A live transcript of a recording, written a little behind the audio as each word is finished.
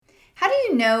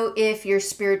to know if you're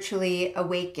spiritually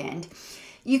awakened?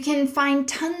 You can find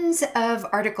tons of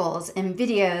articles and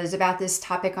videos about this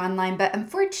topic online, but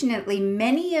unfortunately,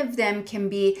 many of them can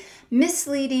be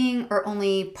misleading or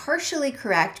only partially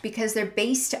correct because they're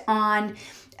based on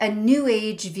a new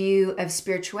age view of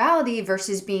spirituality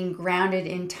versus being grounded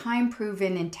in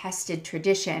time-proven and tested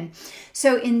tradition.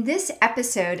 So in this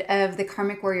episode of the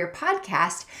Karmic Warrior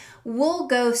Podcast, we'll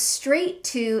go straight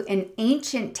to an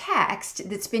ancient text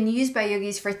that's been used by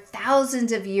yogis for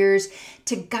thousands of years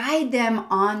to guide them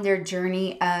on their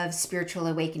journey of spiritual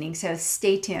awakening. So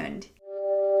stay tuned.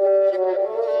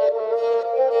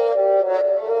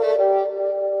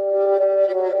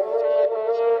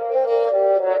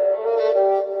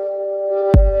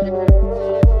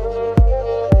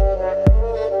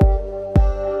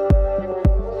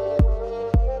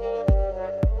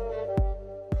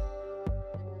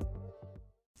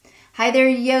 Hi there,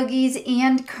 yogis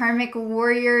and karmic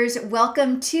warriors.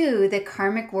 Welcome to the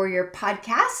Karmic Warrior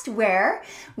Podcast, where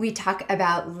we talk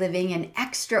about living an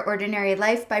extraordinary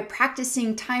life by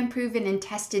practicing time-proven and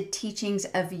tested teachings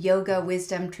of yoga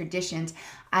wisdom traditions.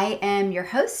 I am your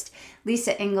host,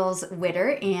 Lisa Ingalls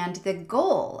Witter, and the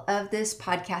goal of this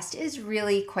podcast is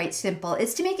really quite simple.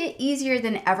 It's to make it easier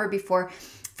than ever before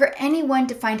for anyone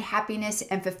to find happiness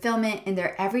and fulfillment in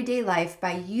their everyday life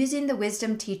by using the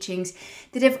wisdom teachings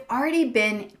that have already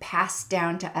been passed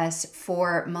down to us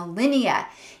for millennia.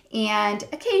 And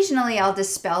occasionally I'll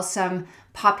dispel some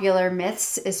popular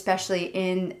myths, especially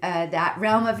in that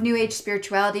realm of New Age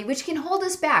spirituality, which can hold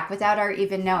us back without our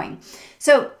even knowing.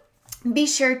 So be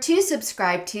sure to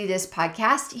subscribe to this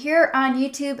podcast here on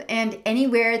YouTube and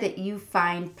anywhere that you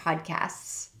find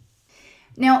podcasts.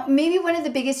 Now, maybe one of the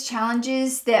biggest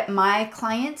challenges that my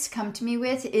clients come to me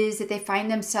with is that they find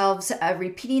themselves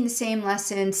repeating the same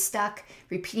lessons, stuck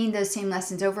repeating those same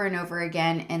lessons over and over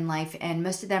again in life. And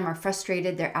most of them are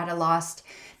frustrated. They're at a loss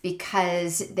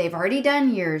because they've already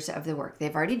done years of the work.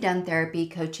 They've already done therapy,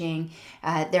 coaching.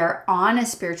 They're on a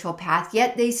spiritual path,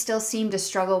 yet they still seem to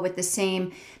struggle with the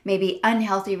same maybe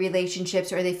unhealthy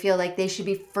relationships, or they feel like they should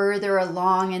be further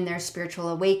along in their spiritual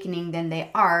awakening than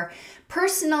they are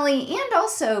personally and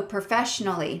also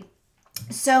professionally.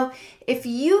 So if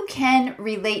you can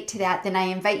relate to that, then I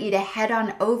invite you to head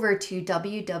on over to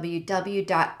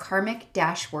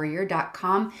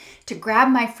www.karmic-warrior.com to grab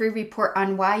my free report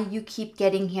on why you keep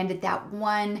getting handed that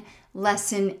one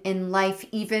lesson in life,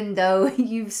 even though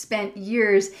you've spent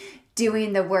years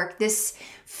doing the work. This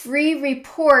free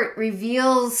report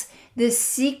reveals this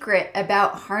secret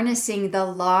about harnessing the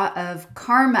law of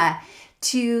karma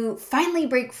to finally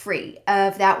break free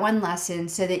of that one lesson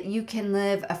so that you can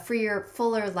live a freer,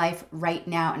 fuller life right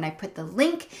now. And I put the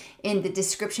link in the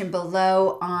description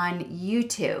below on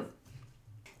YouTube.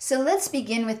 So let's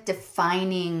begin with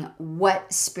defining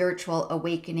what spiritual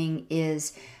awakening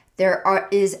is. There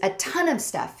is a ton of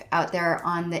stuff out there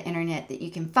on the internet that you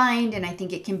can find, and I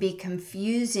think it can be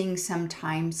confusing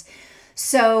sometimes.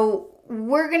 So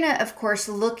we're going to, of course,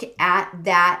 look at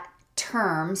that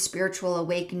term, spiritual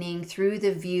awakening, through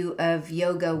the view of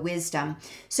yoga wisdom.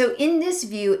 So in this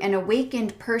view, an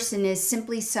awakened person is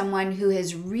simply someone who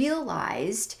has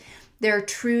realized their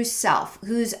true self,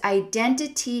 whose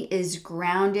identity is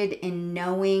grounded in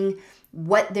knowing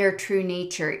what their true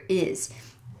nature is.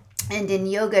 And in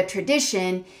yoga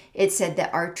tradition, it said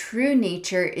that our true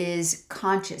nature is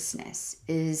consciousness,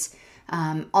 is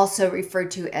also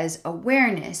referred to as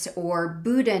awareness or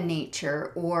Buddha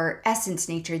nature or essence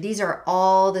nature. These are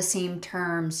all the same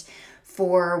terms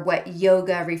for what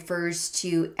yoga refers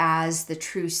to as the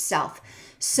true self.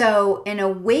 So an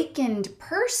awakened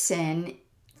person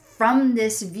from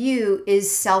this view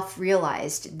is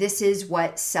self-realized. This is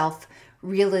what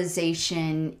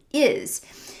self-realization is.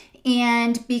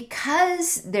 And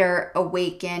because they're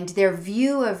awakened, their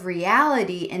view of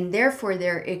reality and therefore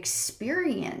their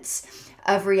experience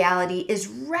of reality is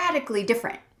radically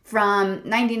different from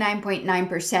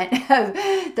 99.9% of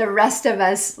the rest of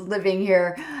us living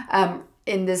here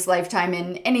in this lifetime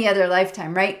and any other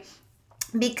lifetime, right?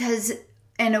 Because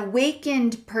an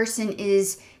awakened person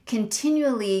is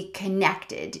continually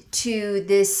connected to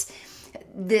this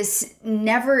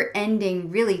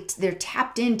never-ending, really, they're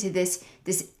tapped into this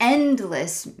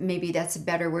endless, maybe that's a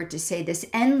better word to say, this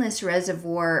endless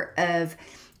reservoir of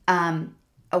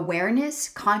awareness,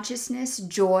 consciousness,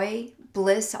 joy,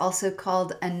 bliss, also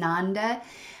called Ananda,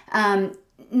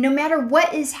 no matter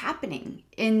what is happening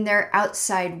in their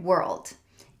outside world.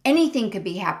 Anything could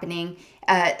be happening.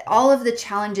 All of the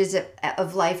challenges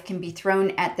of life can be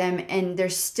thrown at them, and they're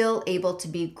still able to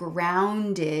be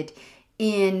grounded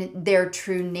in their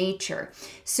true nature.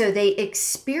 So they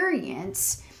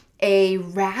experience a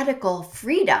radical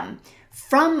freedom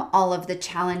from all of the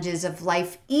challenges of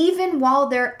life, even while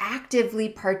they're actively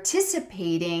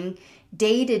participating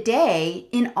day to day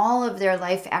in all of their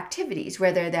life activities,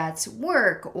 whether that's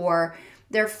work or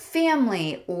their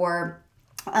family or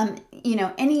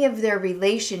any of their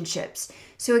relationships.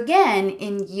 So again,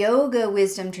 in yoga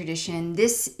wisdom tradition,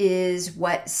 this is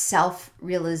what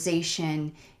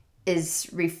self-realization is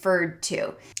referred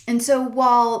to. And so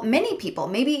while many people,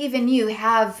 maybe even you,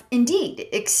 have indeed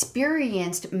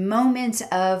experienced moments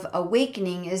of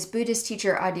awakening, as Buddhist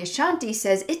teacher Adyashanti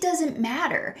says, it doesn't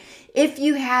matter if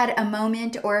you had a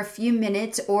moment or a few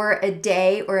minutes or a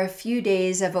day or a few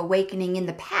days of awakening in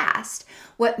the past.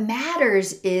 What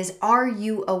matters is, are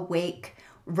you awake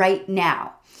right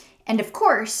now? And of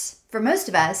course, for most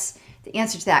of us, the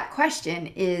answer to that question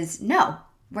is no.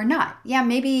 We're not. Yeah,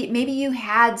 maybe you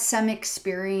had some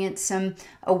experience, some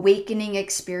awakening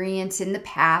experience in the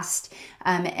past.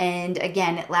 And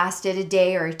again, it lasted a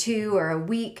day or two or a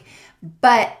week.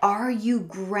 But are you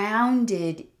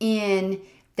grounded in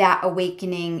that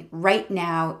awakening right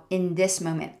now in this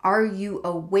moment? Are you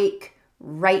awake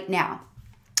right now?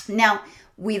 Now,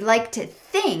 we like to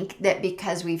think that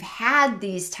because we've had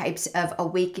these types of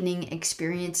awakening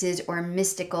experiences or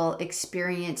mystical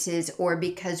experiences, or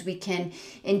because we can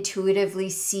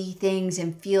intuitively see things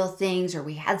and feel things, or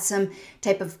we had some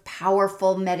type of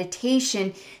powerful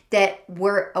meditation, that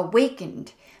we're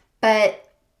awakened. But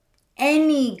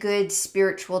any good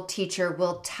spiritual teacher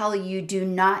will tell you, do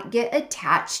not get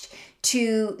attached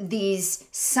to these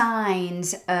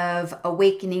signs of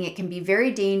awakening. It can be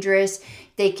very dangerous.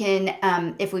 They can,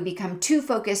 if we become too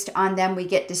focused on them, we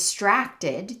get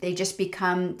distracted. They just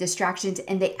become distractions,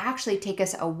 and they actually take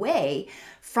us away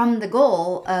from the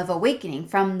goal of awakening,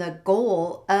 from the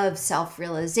goal of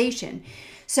self-realization.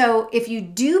 So if you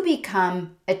do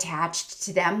become attached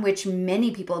to them, which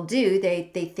many people do,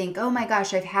 they think, oh my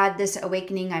gosh, I've had this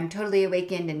awakening, I'm totally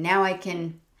awakened, and now I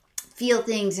can feel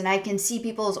things and I can see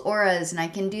people's auras and I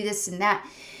can do this and that.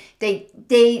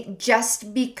 They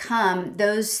just become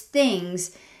those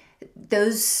things,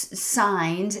 those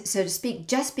signs, so to speak,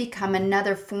 just become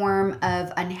another form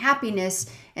of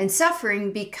unhappiness and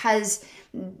suffering, because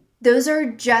those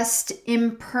are just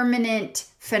impermanent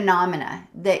phenomena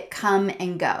that come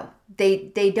and go.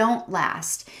 They don't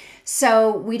last.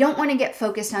 So we don't want to get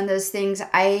focused on those things.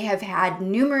 I have had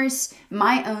numerous,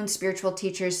 my own spiritual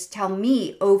teachers tell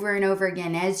me over and over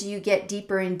again, as you get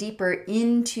deeper and deeper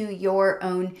into your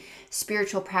own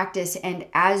spiritual practice, and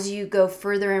as you go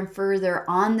further and further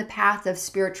on the path of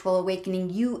spiritual awakening,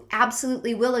 you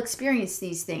absolutely will experience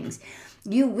these things.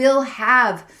 You will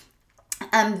have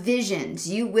visions.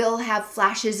 You will have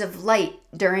flashes of light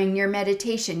during your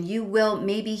meditation. You will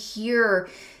maybe hear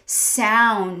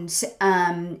sounds,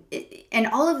 and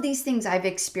all of these things I've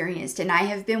experienced, and I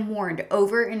have been warned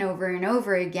over and over and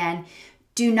over again,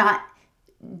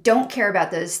 don't care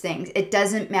about those things. It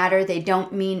doesn't matter. They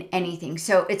don't mean anything.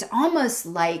 So it's almost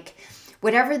like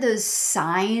whatever those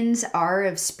signs are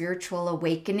of spiritual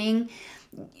awakening,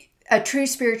 a true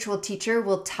spiritual teacher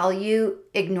will tell you,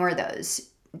 ignore those.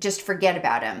 Just forget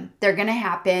about them. They're going to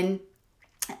happen,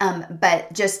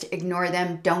 but just ignore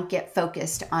them. Don't get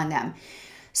focused on them.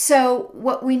 So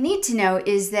what we need to know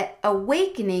is that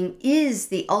awakening is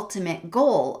the ultimate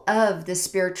goal of the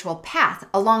spiritual path,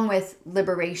 along with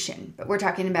liberation. But we're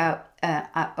talking about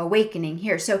awakening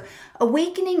here. So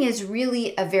awakening is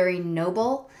really a very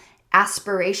noble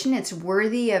aspiration. It's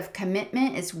worthy of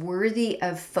commitment. It's worthy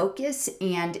of focus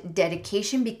and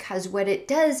dedication, because what it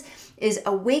does is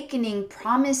awakening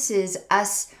promises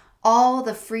us all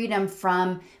the freedom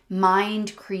from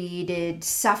mind-created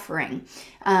suffering.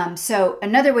 So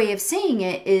another way of saying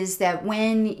it is that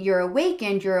when you're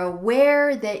awakened, you're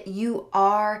aware that you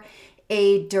are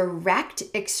a direct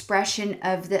expression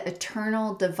of the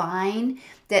eternal divine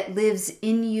that lives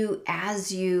in you,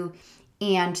 as you,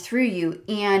 and through you.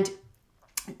 And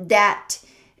that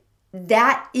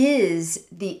is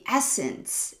the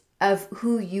essence of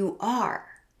who you are.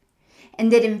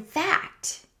 And that in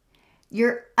fact,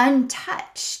 you're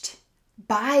untouched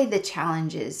by the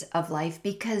challenges of life,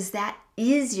 because that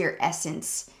is your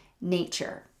essence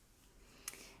nature,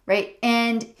 right?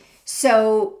 And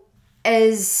so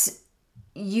as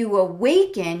you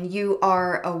awaken, you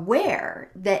are aware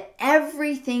that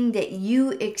everything that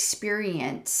you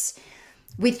experience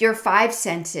with your five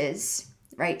senses,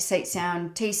 right? Sight,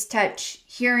 sound, taste, touch,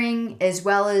 hearing, as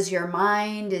well as your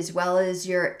mind, as well as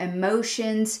your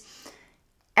emotions,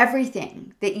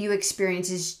 everything that you experience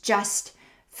is just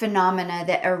phenomena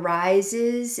that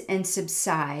arises and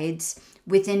subsides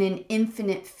within an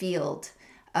infinite field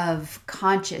of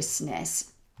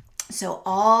consciousness. So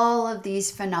all of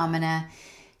these phenomena,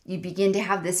 you begin to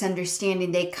have this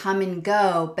understanding, they come and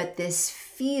go, but this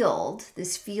field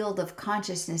of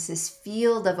consciousness, this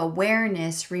field of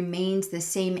awareness remains the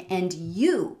same. And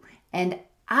you and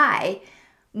I,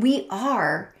 we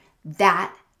are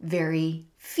that very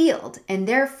field. And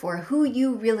therefore, who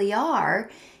you really are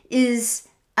is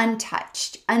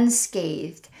untouched,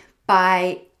 unscathed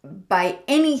by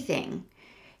anything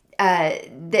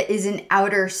that is an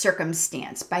outer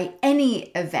circumstance, by any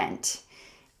event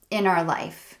in our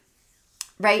life,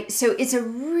 right? So it's a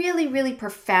really, really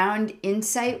profound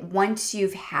insight. Once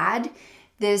you've had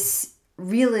this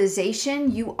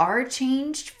realization, you are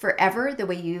changed forever. The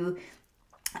way you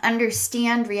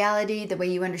understand reality, the way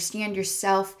you understand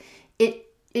yourself,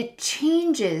 it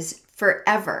changes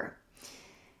forever.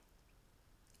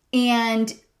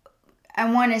 And I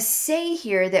want to say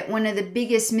here that one of the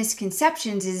biggest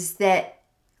misconceptions is that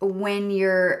when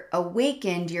you're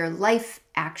awakened, your life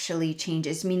actually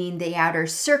changes, meaning the outer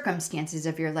circumstances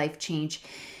of your life change.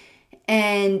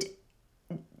 And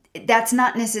that's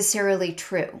not necessarily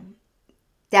true.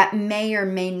 That may or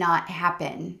may not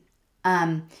happen.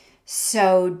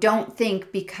 So don't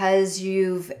think because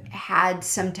you've had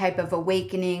some type of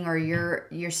awakening or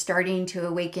you're starting to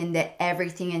awaken that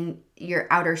everything in your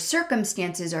outer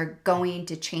circumstances are going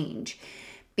to change,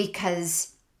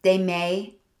 because they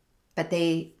may, but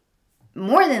they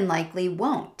more than likely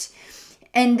won't.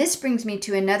 And this brings me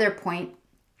to another point,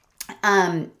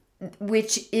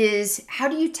 which is, how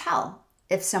do you tell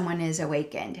if someone is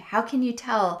awakened? How can you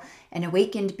tell an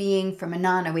awakened being from a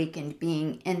non-awakened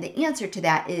being? And the answer to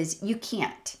that is you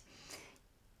can't.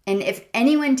 And if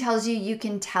anyone tells you you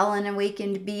can tell an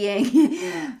awakened being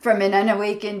from an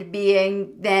unawakened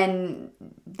being, then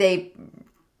they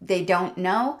don't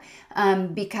know,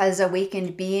 because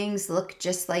awakened beings look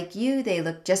just like you. They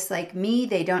look just like me.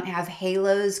 They don't have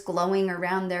halos glowing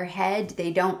around their head.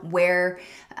 They don't wear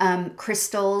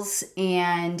crystals,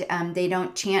 and they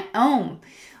don't chant Om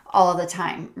all the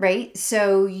time, right?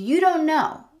 So you don't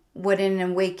know what an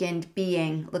awakened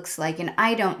being looks like. And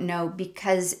I don't know,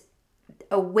 because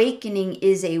awakening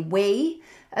is a way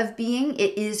of being.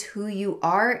 It is who you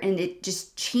are, and it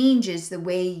just changes the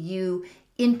way you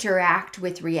interact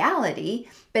with reality,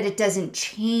 but it doesn't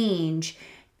change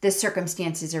the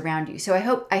circumstances around you. So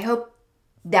I hope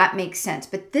that makes sense.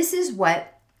 But this is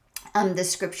what the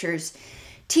scriptures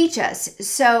teach us.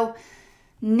 So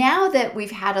now that we've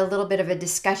had a little bit of a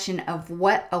discussion of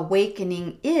what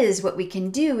awakening is, what we can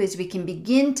do is we can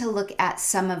begin to look at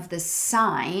some of the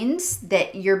signs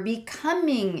that you're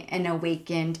becoming an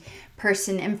awakened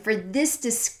person. And for this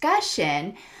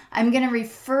discussion, I'm going to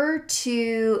refer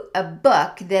to a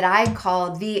book that I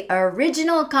call The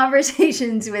Original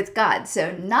Conversations with God.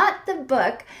 So not the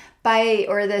book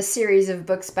or the series of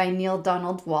books by Neil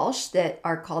Donald Walsh that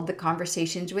are called The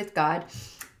Conversations with God.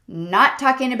 Not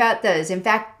talking about those. In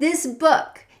fact, this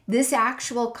book, this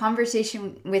actual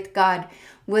conversation with God,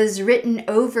 was written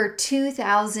over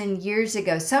 2,000 years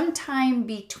ago, sometime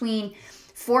between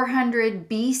 400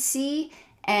 BC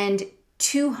and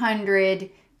 200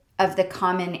 of the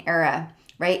Common Era,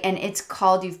 right? And it's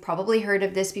called, you've probably heard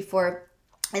of this before,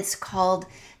 it's called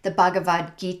the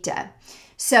Bhagavad Gita.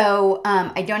 So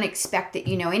I don't expect that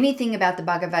you know anything about the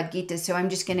Bhagavad Gita, so I'm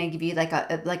just going to give you like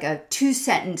a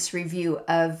 2-sentence review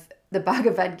of the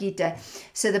Bhagavad Gita.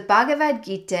 So the Bhagavad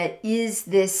Gita is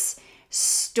this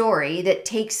story that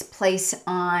takes place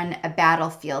on a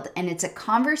battlefield, and it's a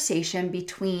conversation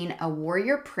between a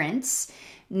warrior prince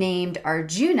named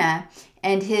Arjuna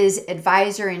and his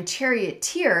advisor and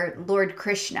charioteer, Lord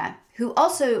Krishna, who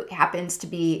also happens to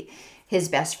be his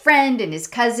best friend and his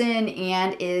cousin,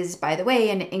 and is, by the way,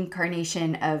 an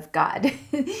incarnation of God.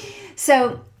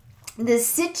 So the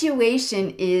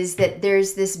situation is that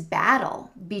there's this battle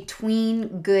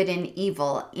between good and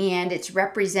evil, and it's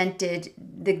represented,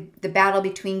 the battle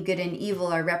between good and evil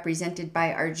are represented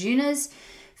by Arjuna's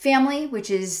family,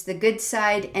 which is the good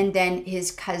side, and then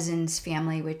his cousin's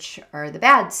family, which are the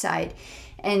bad side.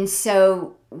 And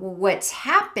so what's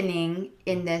happening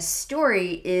in this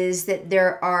story is that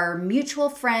there are mutual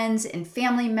friends and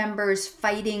family members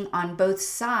fighting on both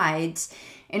sides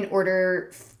in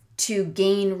order to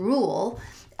gain rule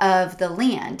of the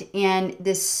land. And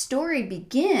this story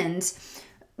begins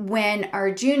when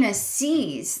Arjuna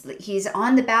sees he's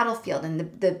on the battlefield and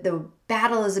the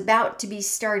battle is about to be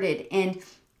started, and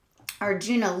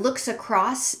Arjuna looks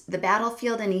across the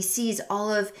battlefield and he sees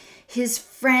all of his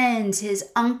friends, his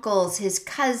uncles, his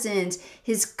cousins,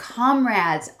 his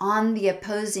comrades on the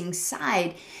opposing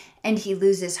side, and he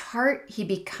loses heart. He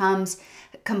becomes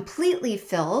completely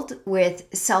filled with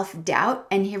self-doubt,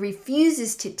 and he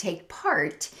refuses to take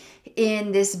part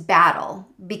in this battle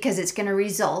because it's going to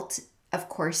result, of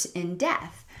course, in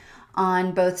death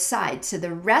on both sides. So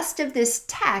the rest of this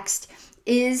text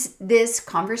is this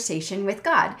conversation with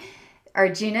God.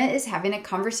 Arjuna is having a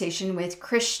conversation with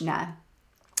Krishna.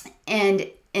 And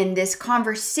in this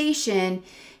conversation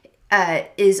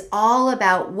is all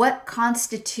about what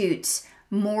constitutes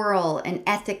moral and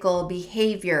ethical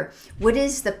behavior. What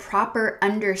is the proper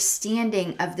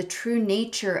understanding of the true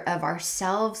nature of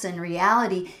ourselves and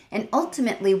reality? And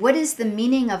ultimately, what is the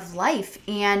meaning of life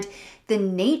and the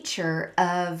nature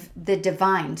of the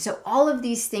divine? So all of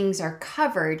these things are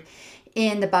covered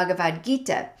in the Bhagavad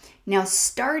Gita. Now,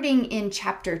 starting in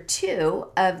chapter 2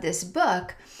 of this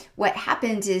book, what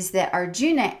happens is that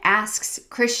Arjuna asks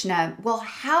Krishna, well,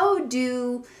 how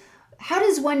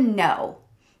does one know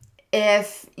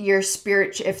if they're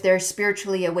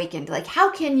spiritually awakened? Like, how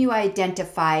can you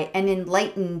identify an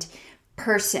enlightened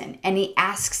person? And he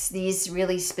asks these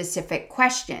really specific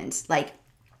questions, like,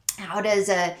 how does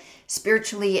a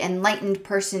spiritually enlightened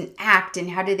person act, and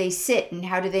how do they sit, and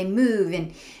how do they move,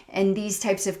 and these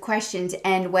types of questions.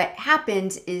 And what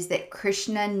happens is that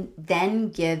Krishna then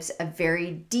gives a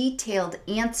very detailed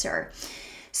answer.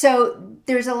 So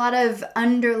there's a lot of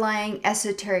underlying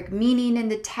esoteric meaning in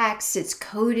the text. It's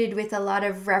coded with a lot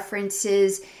of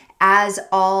references, as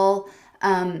all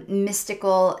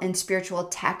mystical and spiritual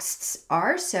texts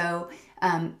are. So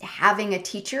having a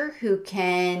teacher who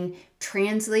can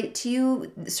translate to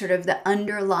you sort of the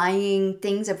underlying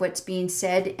things of what's being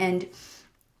said. And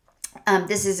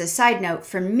this is a side note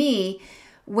for me.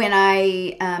 When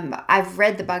I've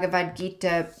read the Bhagavad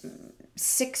Gita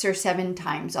 6 or 7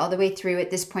 times all the way through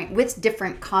at this point with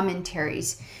different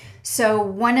commentaries. So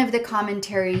one of the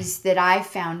commentaries that I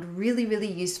found really,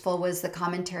 really useful was the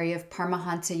commentary of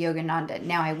Paramahansa Yogananda.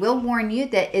 Now, I will warn you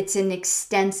that it's an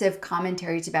extensive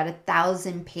commentary. It's about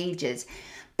 1,000 pages,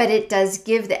 but it does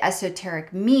give the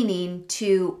esoteric meaning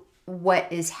to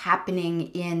what is happening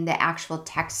in the actual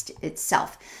text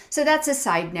itself. So that's a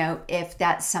side note if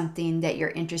that's something that you're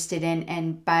interested in.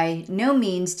 And by no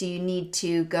means do you need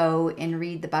to go and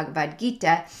read the Bhagavad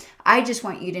Gita. I just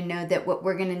want you to know that what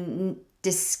we're going to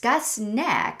discuss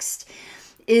next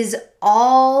is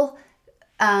all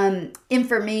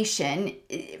information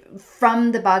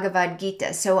from the Bhagavad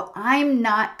Gita. So I'm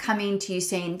not coming to you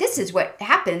saying this is what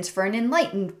happens for an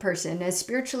enlightened person, a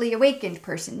spiritually awakened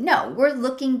person. No, we're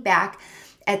looking back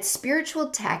at spiritual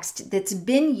text that's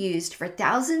been used for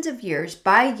thousands of years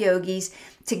by yogis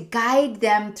to guide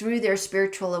them through their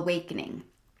spiritual awakening.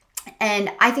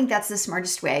 And I think that's the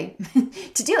smartest way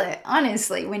to do it.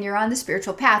 Honestly, when you're on the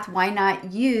spiritual path, why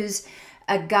not use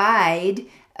a guidebook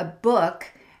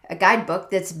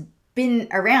that's been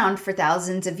around for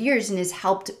thousands of years and has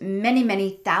helped many,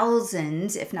 many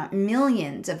thousands, if not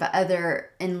millions of other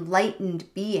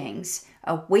enlightened beings,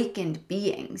 awakened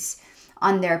beings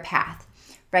on their path,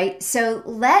 right? So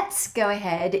let's go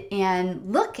ahead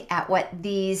and look at what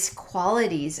these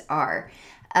qualities are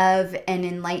of an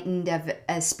enlightened, of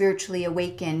a spiritually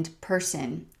awakened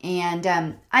person. And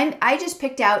I just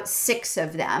picked out 6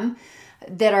 of them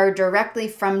that are directly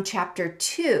from chapter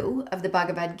 2 of the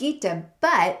Bhagavad Gita,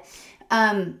 but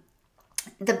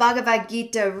the Bhagavad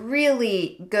Gita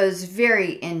really goes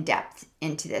very in depth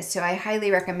into this. So I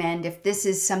highly recommend, if this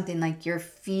is something like you're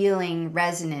feeling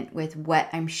resonant with what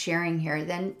I'm sharing here,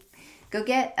 then go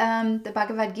get the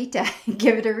Bhagavad Gita and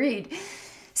give it a read.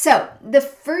 So the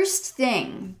first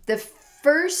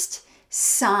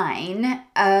sign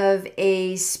of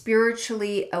a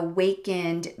spiritually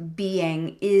awakened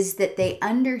being is that they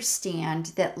understand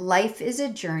that life is a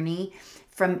journey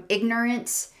from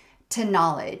ignorance to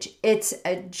knowledge. It's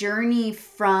a journey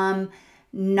from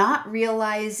not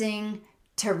realizing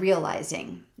to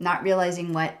realizing, not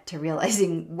realizing what to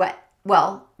realizing what.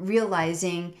 Well,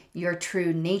 realizing your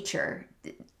true nature,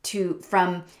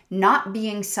 from not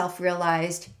being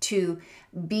self-realized to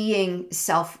being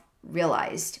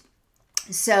self-realized.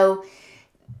 So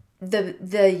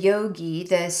the yogi,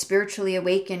 the spiritually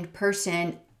awakened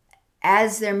person,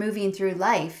 as they're moving through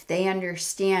life, they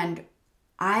understand,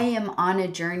 I am on a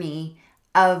journey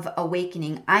of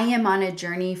awakening. I am on a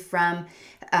journey from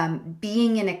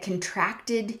being in a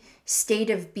contracted state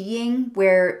of being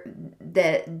where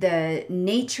the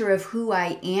nature of who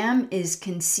I am is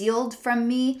concealed from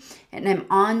me, and I'm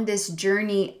on this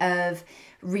journey of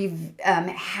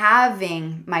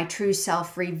having my true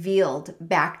self revealed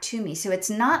back to me. So it's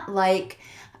not like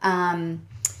I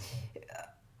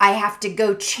have to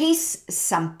go chase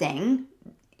something,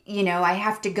 I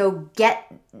have to go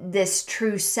get this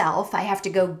true self. I have to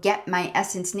go get my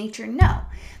essence nature. No,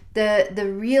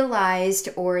 The realized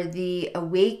or the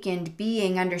awakened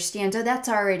being understands, oh, that's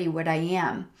already what I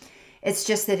am. It's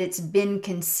just that it's been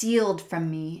concealed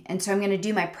from me. And so I'm going to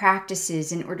do my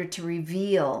practices in order to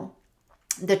reveal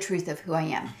the truth of who I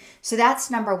am. So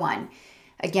that's number one.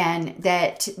 Again,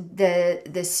 that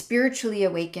the spiritually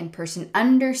awakened person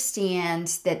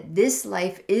understands that this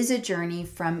life is a journey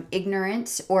from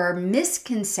ignorance or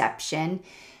misconception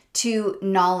to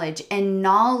knowledge, and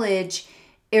knowledge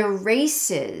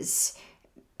erases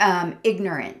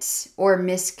ignorance or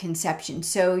misconception.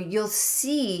 So you'll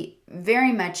see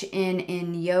very much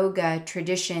in yoga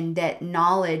tradition that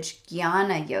knowledge,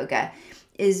 jnana yoga,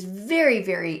 is very,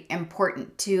 very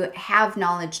important to have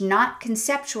knowledge, not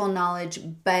conceptual knowledge,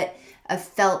 but a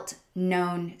felt,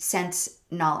 known, sense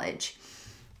knowledge.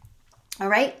 All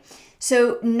right.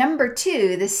 So number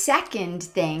two, the second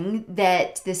thing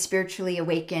that the spiritually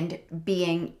awakened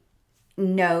being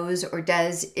knows or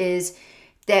does is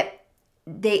that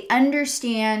they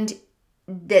understand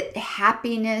that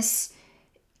happiness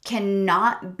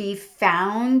cannot be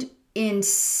found in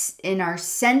our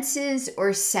senses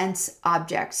or sense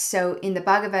objects. So in the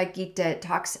Bhagavad Gita, it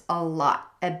talks a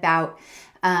lot about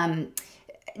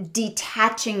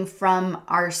detaching from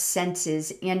our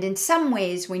senses. And in some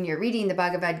ways, when you're reading the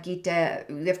Bhagavad Gita,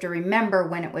 you have to remember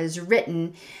when it was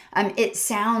written, it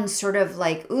sounds sort of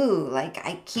like, ooh, like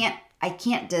I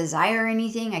can't desire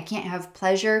anything. I can't have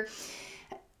pleasure.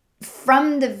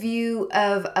 From the view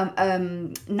of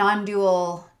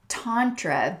non-dual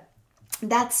Tantra,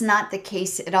 that's not the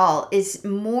case at all. It's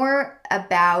more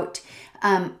about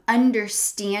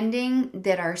understanding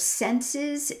that our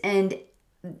senses and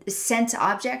sense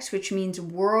objects, which means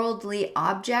worldly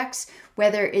objects,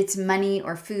 whether it's money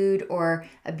or food or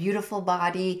a beautiful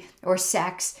body or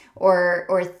sex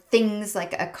or things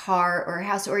like a car or a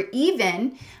house, or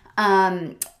even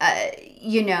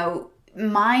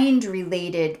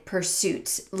mind-related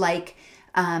pursuits like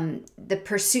the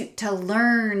pursuit to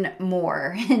learn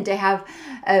more and to have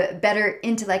a better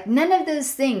intellect. None of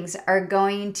those things are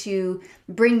going to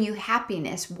bring you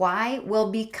happiness. Why?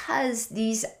 Well, because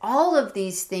all of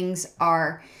these things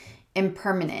are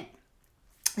impermanent.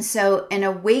 So an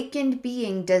awakened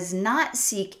being does not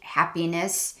seek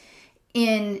happiness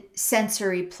in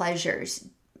sensory pleasures.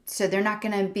 So they're not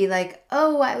going to be like,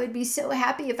 oh, I would be so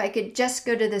happy if I could just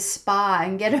go to the spa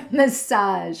and get a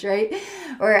massage, right?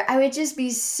 Or I would just be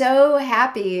so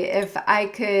happy if I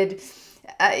could,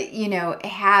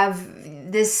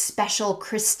 have this special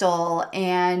crystal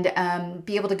and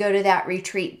be able to go to that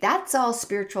retreat. That's all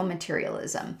spiritual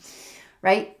materialism,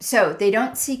 right? So they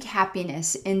don't seek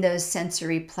happiness in those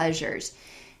sensory pleasures.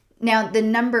 Now, the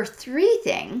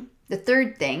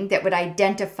third thing that would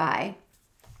identify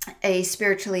a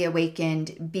spiritually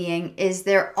awakened being is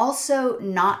they're also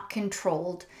not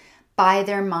controlled by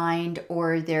their mind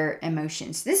or their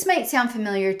emotions. This might sound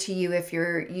familiar to you if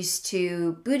you're used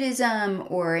to Buddhism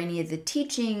or any of the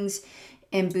teachings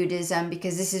in Buddhism,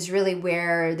 because this is really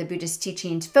where the Buddhist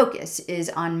teachings focus is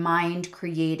on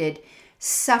mind-created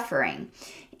suffering.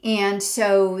 And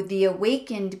so the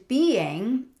awakened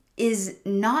being is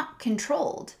not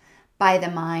controlled by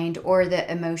the mind or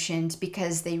the emotions,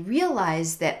 because they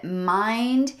realize that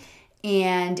mind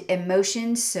and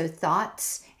emotions, so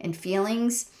thoughts and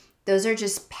feelings, those are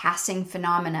just passing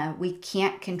phenomena. We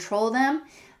can't control them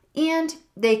and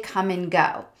they come and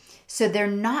go. So they're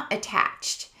not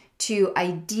attached to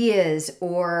ideas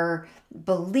or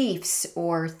beliefs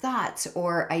or thoughts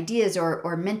or ideas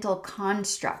or mental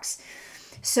constructs.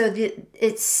 So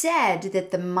it's said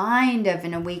that the mind of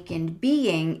an awakened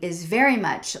being is very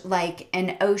much like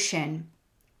an ocean.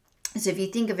 So if you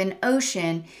think of an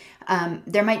ocean,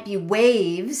 there might be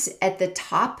waves at the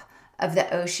top of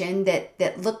the ocean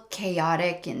that look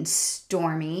chaotic and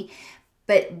stormy,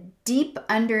 but deep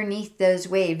underneath those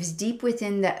waves, deep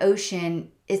within the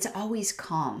ocean, it's always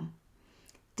calm.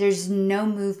 There's no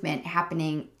movement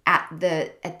happening at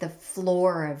the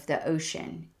floor of the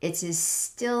ocean. It's as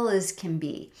still as can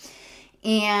be.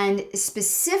 And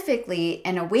specifically,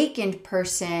 an awakened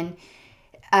person,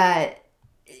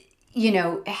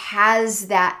 has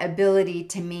that ability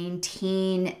to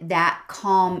maintain that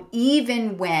calm,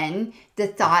 even when the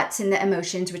thoughts and the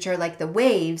emotions, which are like the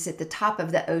waves at the top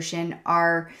of the ocean,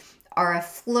 are a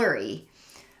flurry,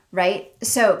 right?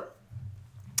 So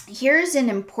here's an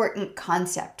important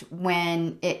concept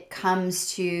when it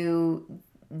comes to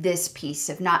this piece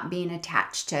of not being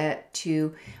attached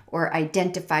to or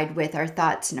identified with our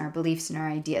thoughts and our beliefs and our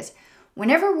ideas.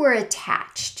 Whenever we're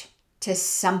attached to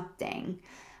something,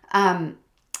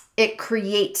 it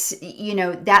creates,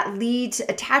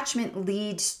 attachment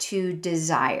leads to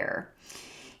desire.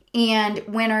 And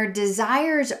when our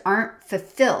desires aren't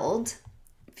fulfilled,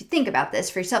 if you think about this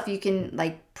for yourself, you can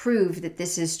prove that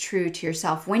this is true to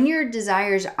yourself. When your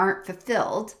desires aren't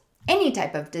fulfilled, any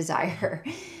type of desire,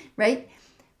 right?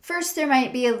 First, there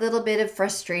might be a little bit of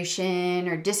frustration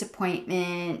or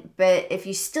disappointment, but if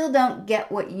you still don't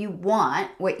get what you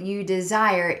want, what you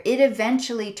desire, it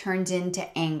eventually turns into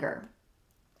anger.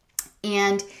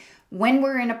 And when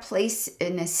we're in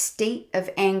a state of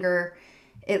anger,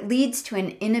 it leads to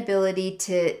an inability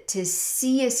to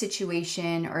see a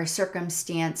situation or a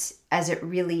circumstance as it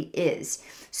really is.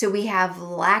 So we have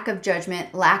lack of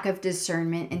judgment, lack of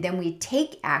discernment, and then we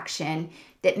take action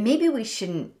that maybe we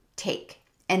shouldn't take.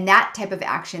 And that type of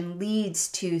action leads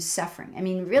to suffering. I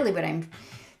mean, really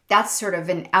that's sort of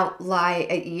an outline,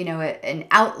 an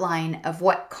outline of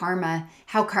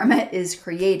how karma is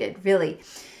created, really.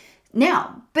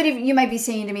 Now, but if you might be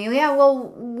saying to me, yeah, well,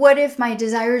 what if my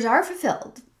desires are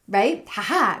fulfilled, right?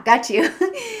 Haha, got you.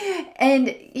 And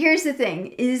here's the thing,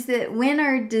 is that when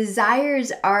our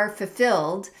desires are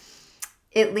fulfilled,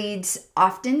 it leads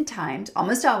oftentimes,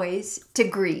 almost always, to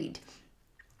greed.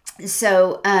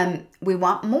 So we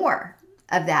want more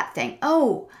of that thing.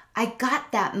 Oh, I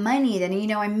got that money,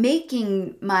 then, I'm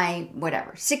making my,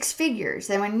 6 figures.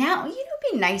 Then now, it'd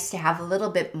be nice to have a little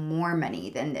bit more money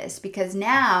than this because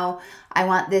now I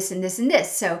want this and this and this.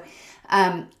 So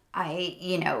I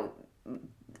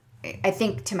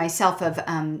think to myself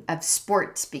of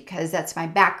sports because that's my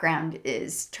background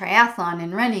is triathlon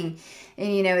and running.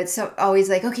 And, it's always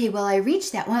like, okay, well, I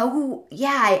reached that one. Oh,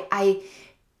 yeah,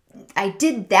 I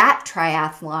did that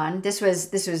triathlon. This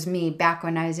was me back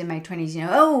when I was in my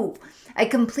 20s, I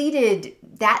completed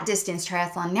that distance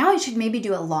triathlon. Now I should maybe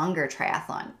do a longer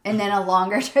triathlon and then a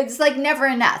longer, it's never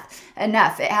enough.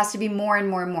 It has to be more and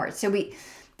more and more. So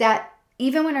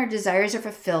even when our desires are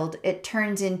fulfilled, it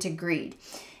turns into greed.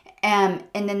 And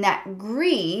then that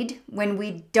greed, when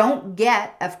we don't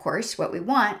get, of course, what we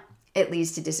want, it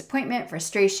leads to disappointment,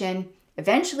 frustration,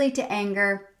 eventually to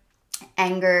anger.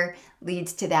 Anger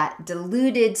leads to that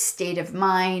deluded state of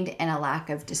mind and a lack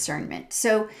of discernment.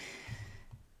 So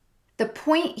the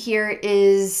point here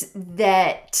is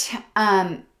that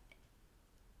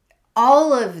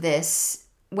all of this,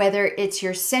 whether it's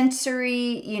your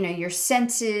sensory, your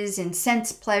senses and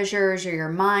sense pleasures or your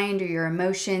mind or your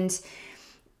emotions,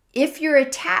 if you're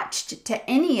attached to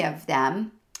any of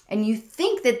them and you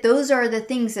think that those are the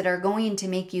things that are going to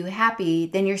make you happy,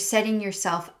 then you're setting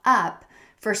yourself up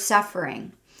for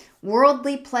suffering.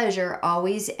 Worldly pleasure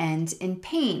always ends in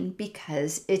pain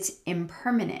because it's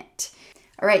impermanent.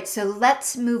 All right, so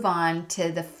let's move on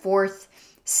to the fourth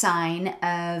sign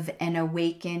of an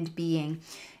awakened being.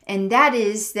 And that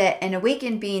is that an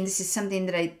awakened being, this is something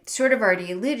that I sort of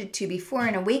already alluded to before,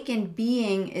 an awakened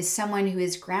being is someone who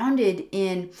is grounded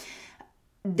in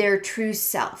their true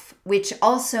self, which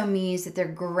also means that they're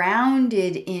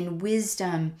grounded in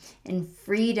wisdom and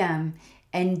freedom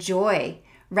and joy,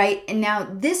 right? And now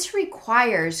this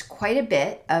requires quite a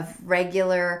bit of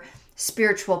regular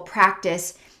spiritual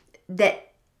practice that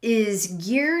is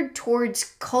geared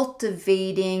towards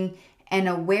cultivating an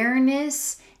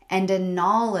awareness and a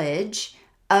knowledge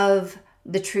of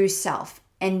the true self,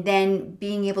 and then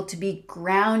being able to be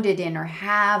grounded in or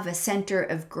have a center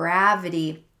of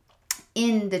gravity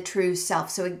in the true self.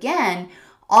 So again,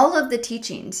 all of the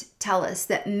teachings tell us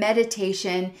that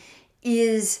meditation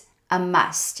is a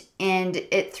must. And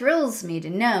it thrills me to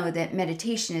know that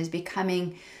meditation is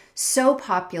becoming so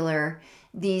popular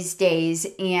these days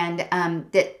and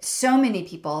that so many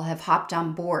people have hopped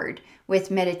on board with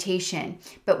meditation.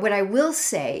 But what I will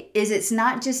say is it's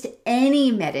not just any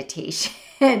meditation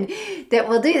that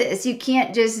will do this. You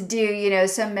can't just do,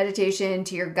 some meditation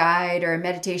to your guide or a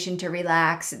meditation to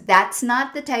relax. That's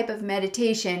not the type of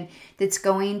meditation that's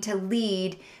going to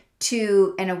lead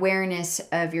to an awareness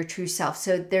of your true self.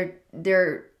 So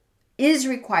there is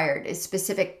required a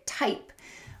specific type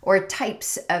or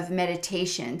types of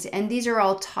meditations, and these are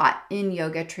all taught in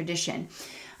yoga tradition.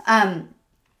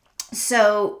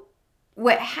 So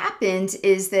what happens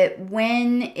is that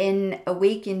when an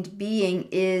awakened being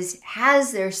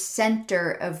has their center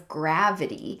of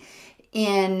gravity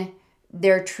in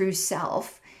their true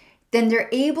self, then they're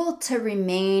able to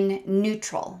remain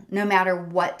neutral no matter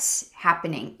what's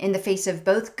happening in the face of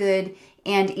both good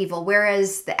and evil.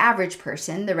 Whereas the average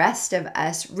person, the rest of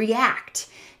us, react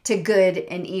to good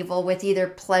and evil with either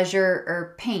pleasure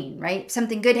or pain, right?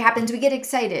 Something good happens, we get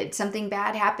excited. Something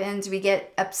bad happens, we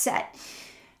get upset.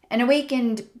 An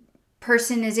awakened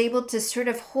person is able to sort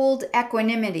of hold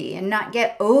equanimity and not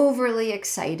get overly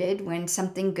excited when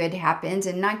something good happens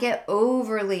and not get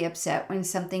overly upset when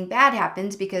something bad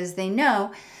happens, because they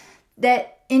know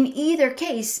that in either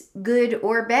case, good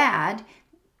or bad,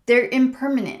 they're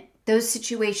impermanent. Those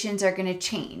situations are going to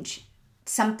change.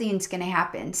 Something's going to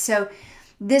happen. So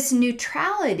this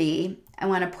neutrality, I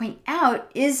want to point out,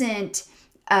 isn't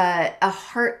a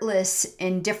heartless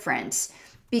indifference,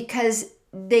 because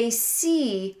they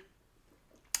see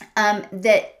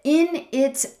that in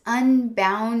its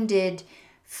unbounded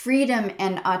freedom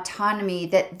and autonomy,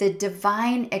 that the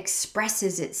divine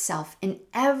expresses itself in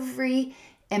every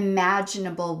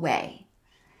imaginable way.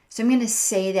 So I'm going to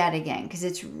say that again because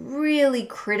it's really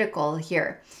critical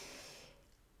here.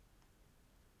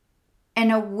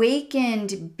 An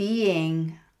awakened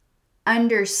being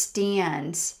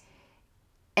understands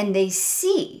and they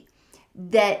see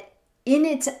that in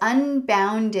its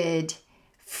unbounded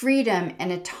freedom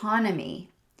and autonomy,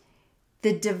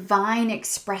 the divine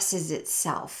expresses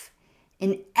itself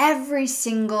in every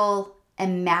single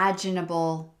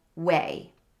imaginable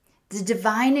way. The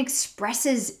divine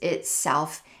expresses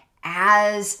itself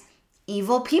as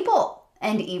evil people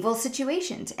and evil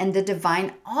situations. And the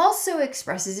divine also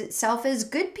expresses itself as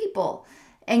good people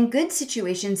and good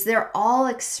situations. They're all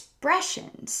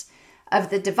expressions of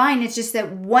the divine. It's just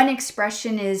that one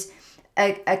expression is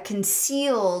a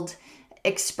concealed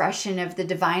expression of the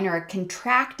divine, or a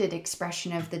contracted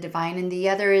expression of the divine, and the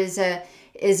other is a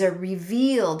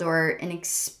revealed or an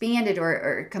expanded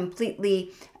or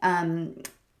completely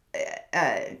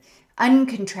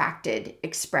uncontracted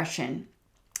expression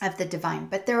of the divine.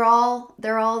 But they're all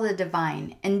the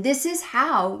divine. And this is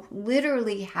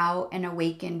literally how an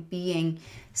awakened being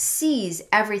sees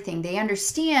everything. They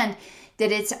understand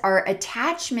that it's our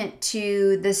attachment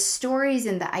to the stories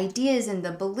and the ideas and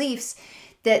the beliefs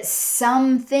that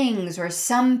some things or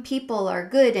some people are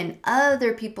good and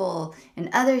other people and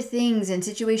other things and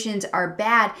situations are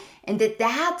bad, and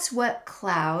that's what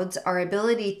clouds our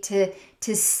ability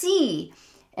to see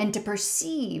and to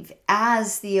perceive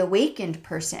as the awakened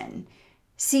person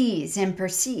sees and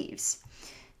perceives.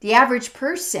 The average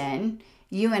person,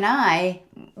 you and I,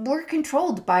 we're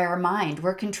controlled by our mind,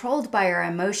 we're controlled by our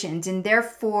emotions, and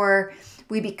therefore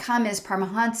we become, as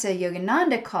Paramahansa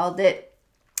Yogananda called it,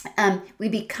 we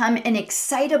become an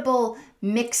excitable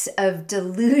mix of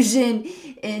delusion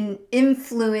and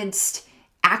influenced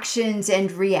actions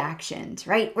and reactions,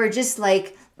 right? We're just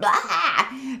like, blah.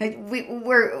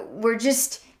 We're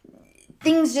just,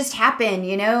 things just happen,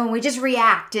 and we just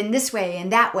react in this way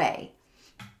and that way.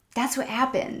 That's what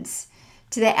happens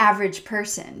to the average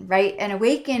person, right? An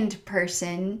awakened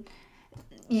person,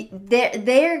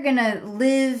 they're going to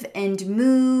live and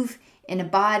move in a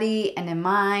body and a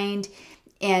mind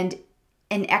and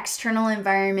an external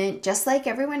environment, just like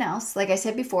everyone else. Like I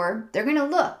said before, they're going to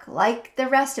look like the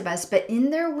rest of us, but in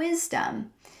their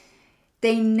wisdom,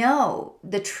 they know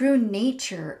the true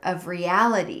nature of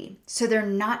reality. So they're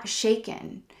not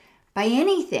shaken by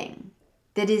anything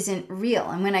that isn't real.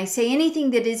 And when I say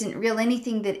anything that isn't real,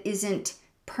 anything that isn't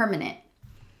permanent,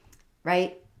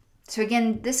 right? So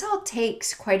again, this all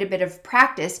takes quite a bit of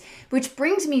practice, which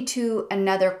brings me to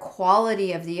another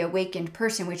quality of the awakened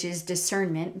person, which is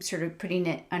discernment. I'm sort of putting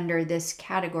it under this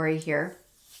category here.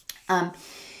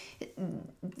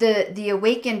 The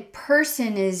awakened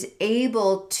person is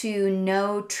able to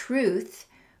know truth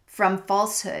from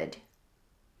falsehood.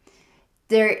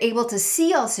 They're able to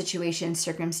see all situations,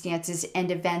 circumstances, and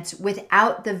events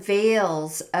without the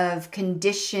veils of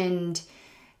conditioned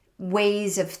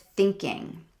ways of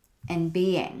thinking and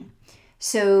being.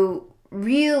 So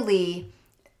really,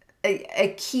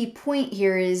 a key point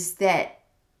here is that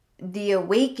the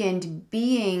awakened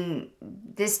being,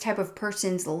 this type of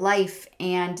person's life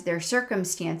and their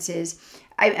circumstances,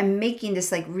 I'm making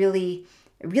this like really,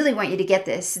 I really want you to get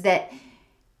this, that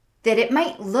it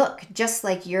might look just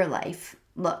like your life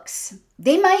looks.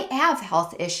 They might have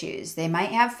health issues. They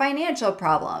might have financial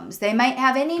problems. They might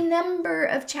have any number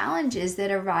of challenges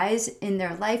that arise in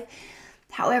their life.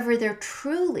 However, they're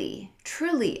truly,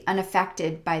 truly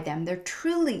unaffected by them. They're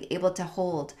truly able to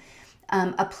hold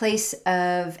a place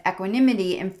of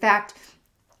equanimity. In fact,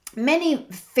 many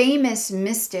famous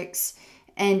mystics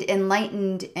and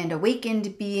enlightened and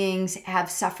awakened beings have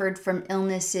suffered from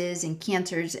illnesses and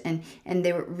cancers, and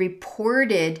they were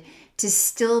reported to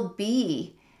still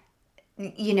be,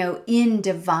 in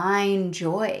divine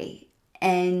joy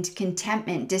and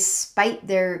contentment despite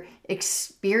their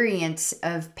experience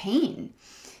of pain,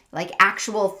 like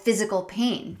actual physical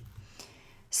pain.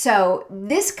 So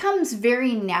this comes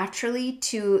very naturally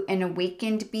to an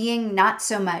awakened being, not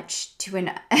so much to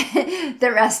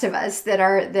the rest of us that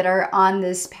are on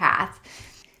this path.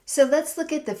 So let's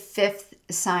look at the fifth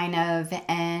sign of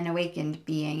an awakened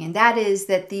being, and that is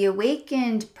that the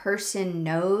awakened person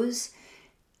knows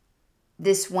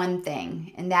this one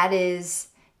thing, and that is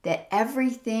that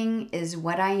everything is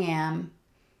what I am,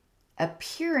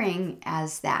 appearing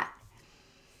as that.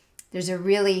 There's a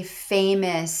really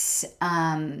famous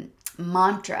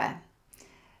mantra,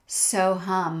 so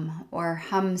hum, or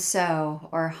hum so,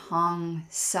 or hong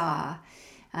sa.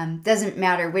 Doesn't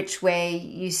matter which way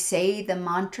you say the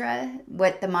mantra.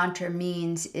 What the mantra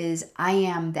means is I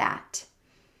am that.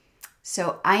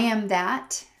 So I am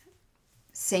that,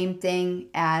 same thing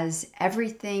as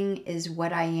everything is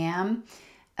what I am,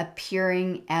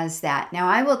 appearing as that. Now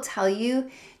I will tell you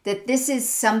that this is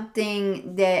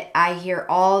something that I hear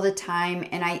all the time,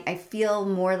 and I feel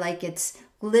more like it's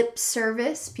lip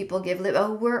service. People give lip,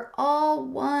 oh, we're all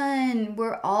one. We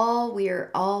are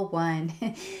all one.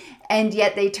 And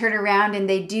yet they turn around and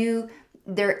they do,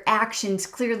 their actions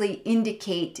clearly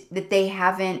indicate that they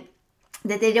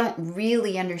don't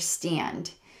really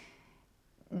understand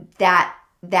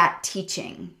that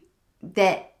teaching,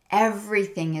 that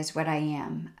everything is what I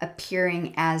am,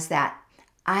 appearing as that.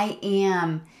 I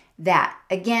am that.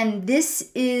 Again,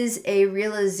 this is a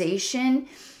realization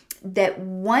that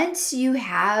once you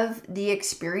have the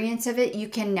experience of it, you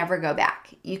can never go back.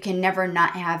 You can never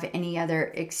not have any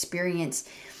other experience.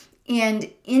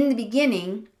 And in the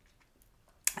beginning,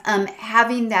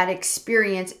 having that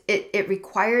experience, it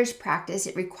requires practice.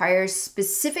 It requires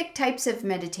specific types of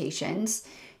meditations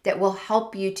that will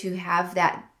help you to have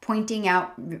that, pointing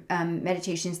out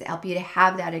meditations that help you to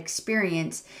have that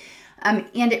experience. And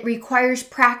it requires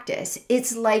practice.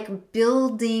 It's like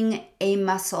building a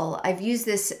muscle. I've used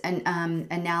this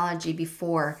analogy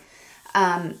before,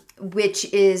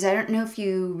 which is, I don't know if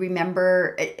you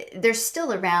remember, they're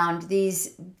still around.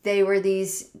 They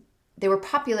were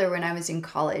popular when I was in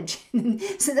college.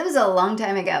 So that was a long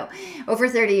time ago, over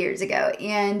 30 years ago.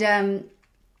 And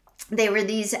they were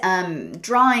these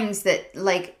drawings that,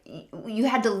 like, you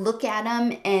had to look at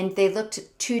them and they looked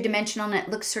two-dimensional, and it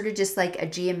looked sort of just like a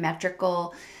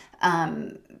geometrical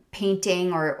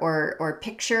painting or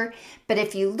picture. But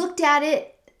if you looked at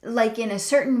it like in a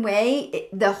certain way,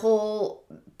 the whole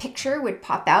picture would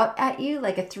pop out at you,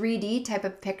 like a 3D type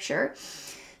of picture.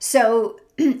 So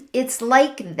it's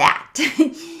like that,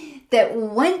 that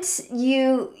once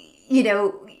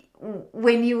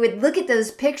when you would look at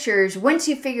those pictures, once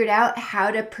you figured out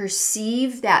how to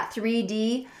perceive that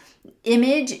 3D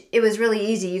image, it was really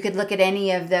easy. You could look at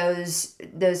any of those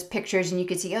pictures and you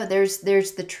could see, oh, there's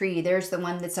the tree, there's the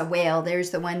one that's a whale,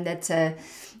 there's the one that's a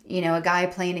guy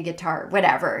playing a guitar,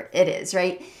 whatever it is,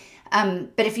 right?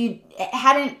 But if you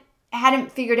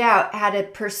hadn't figured out how to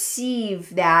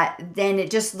perceive that, then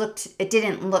it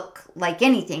didn't look like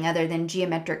anything other than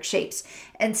geometric shapes.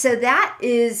 And so that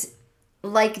is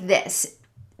like this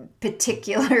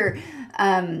particular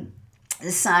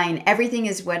sign. Everything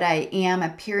is what I am,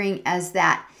 appearing as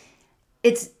that.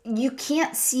 You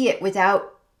can't see it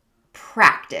without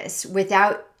practice,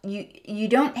 without you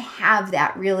don't have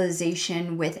that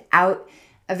realization without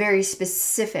a very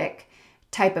specific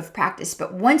type of practice.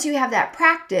 But once you have that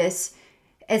practice,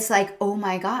 it's like, oh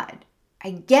my God,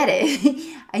 I get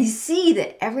it. I see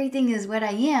that everything is what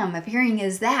I am, appearing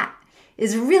as that.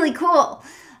 Is really cool.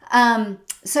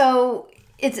 So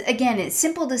it's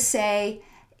simple to say,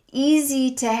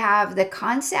 easy to have the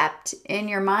concept in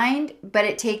your mind, but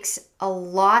it takes a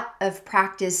lot of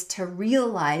practice to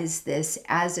realize this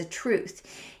as a truth.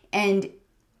 And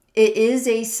it is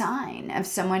a sign of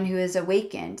someone who is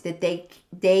awakened, that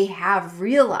they have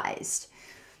realized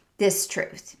this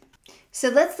truth. So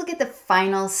let's look at the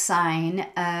final sign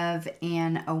of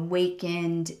an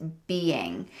awakened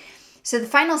being. So the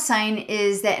final sign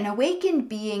is that an awakened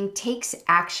being takes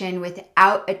action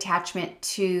without attachment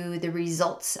to the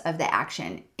results of the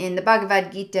action. In the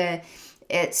Bhagavad Gita,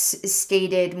 it's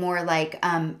stated more like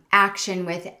action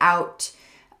without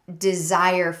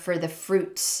desire for the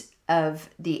fruits of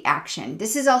the action.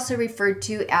 This is also referred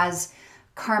to as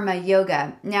karma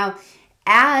yoga. Now,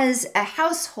 as a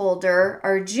householder,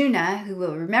 Arjuna, who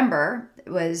will remember,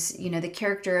 was, the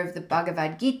character of the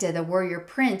Bhagavad Gita, the warrior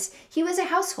prince, he was a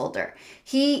householder.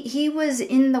 He was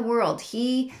in the world.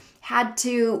 He had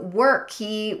to work.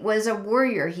 He was a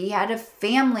warrior. He had a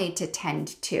family to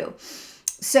tend to.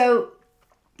 So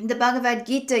the Bhagavad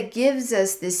Gita gives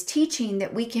us this teaching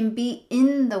that we can be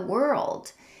in the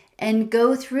world and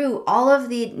go through all of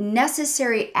the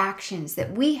necessary actions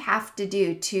that we have to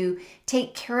do to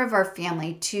take care of our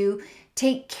family, to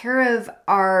take care of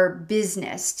our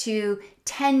business, to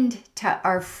tend to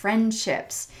our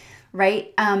friendships,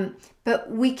 right? But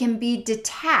we can be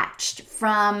detached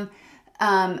from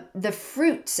the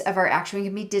fruits of our action. We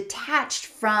can be detached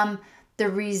from the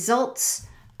results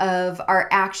of our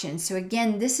actions. So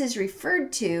again, this is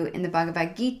referred to in the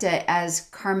Bhagavad Gita as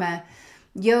karma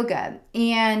yoga.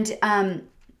 And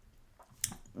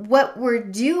what we're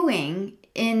doing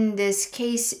in this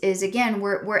case is, again,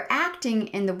 we're acting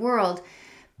in the world,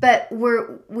 but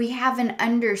we have an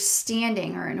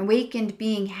understanding, or an awakened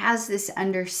being has this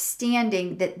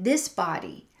understanding that this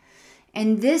body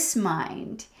and this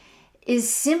mind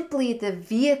is simply the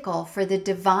vehicle for the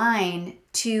divine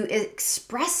to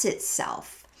express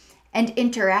itself and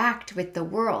interact with the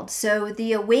world. So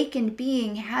the awakened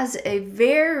being has a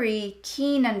very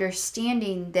keen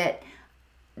understanding that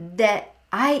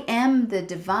I am the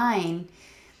divine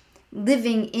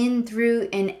living in, through,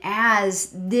 and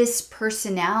as this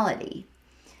personality,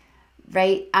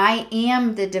 right? I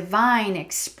am the divine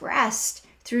expressed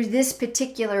through this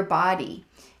particular body.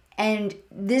 And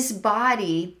this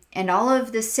body and all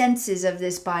of the senses of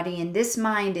this body and this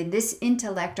mind and this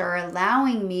intellect are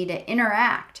allowing me to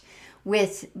interact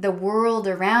with the world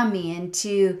around me and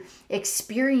to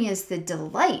experience the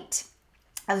delight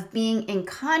of being in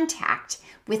contact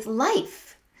with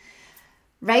life,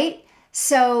 right?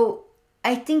 So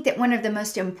I think that one of the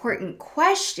most important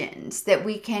questions that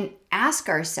we can ask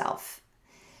ourselves,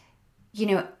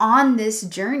 on this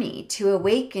journey to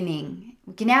awakening,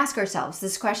 we can ask ourselves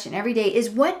this question every day is,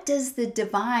 what does the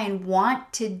divine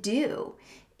want to do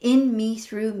in me,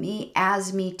 through me,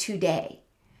 as me today?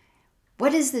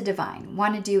 What does the divine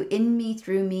want to do in me,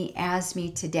 through me, as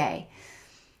me today?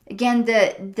 Again,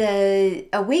 the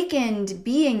awakened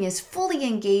being is fully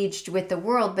engaged with the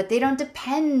world, but they don't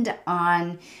depend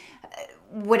on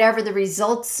whatever the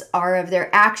results are of their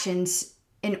actions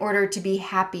in order to be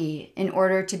happy, in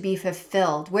order to be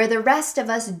fulfilled, where the rest of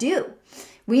us do.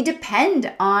 We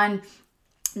depend on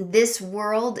this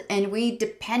world, and we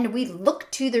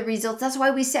look to the results. That's why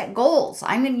we set goals.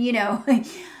 I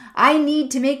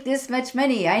need to make this much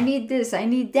money. I need this, I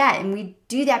need that. And we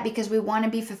do that because we want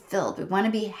to be fulfilled. We want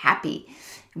to be happy.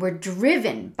 We're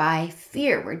driven by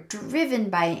fear. We're driven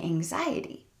by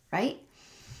anxiety, right?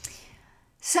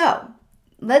 So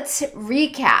let's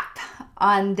recap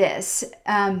on this.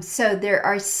 So there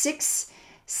are six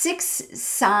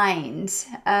signs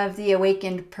of the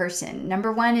awakened person.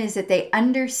 Number one is that they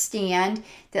understand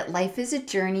that life is a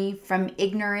journey from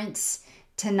ignorance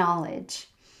to knowledge.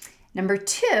 Number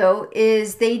two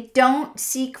is they don't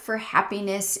seek for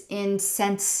happiness in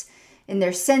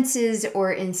their senses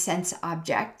or in sense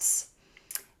objects.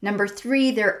 Number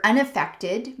three, they're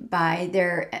unaffected by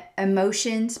their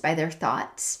emotions, by their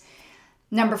thoughts.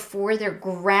 Number four, they're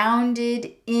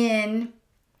grounded in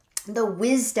the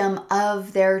wisdom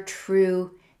of their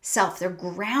true self. They're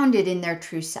grounded in their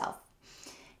true self.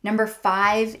 Number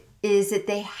five is that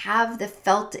they have the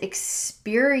felt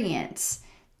experience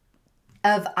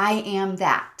of I am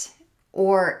that,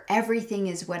 or everything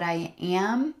is what I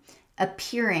am,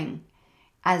 appearing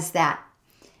as that.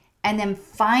 And then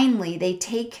finally, they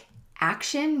take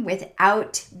action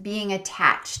without being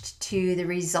attached to the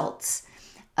results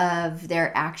of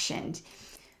their actions.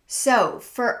 So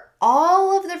for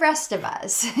all of the rest of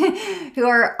us who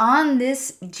are on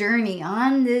this journey,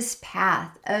 on this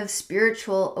path of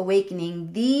spiritual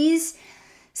awakening, these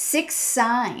 6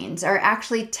 signs are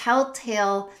actually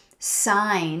telltale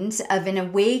signs of an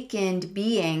awakened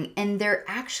being, and they're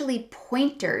actually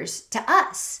pointers to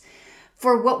us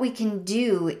for what we can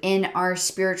do in our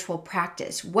spiritual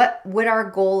practice, what our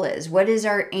goal is, what is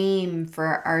our aim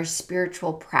for our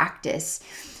spiritual practice.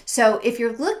 So if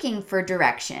you're looking for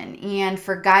direction and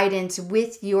for guidance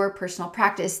with your personal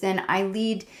practice, then I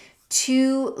lead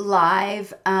 2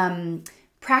 live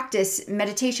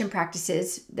meditation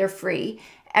practices. They're free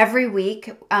every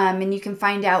week, and you can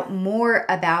find out more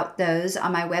about those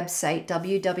on my website,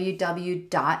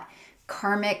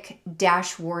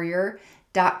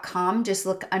 www.karmic-warrior.com. Just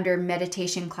look under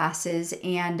meditation classes,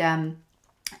 and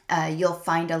you'll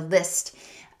find a list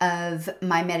of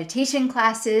my meditation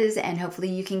classes, and hopefully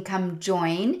you can come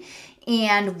join.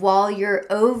 And while you're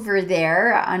over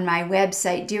there on my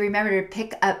website, do remember to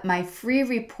pick up my free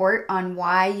report on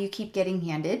why you keep getting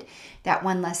handed that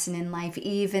one lesson in life,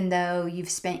 even though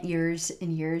you've spent years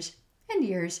and years and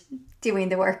years doing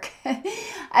the work.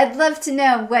 I'd love to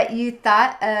know what you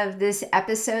thought of this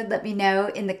episode. Let me know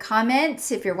in the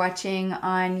comments. If you're watching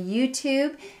on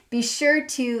YouTube, be sure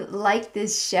to like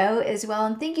this show as well.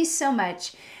 And thank you so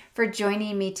much for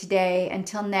joining me today.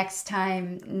 Until next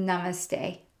time,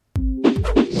 namaste.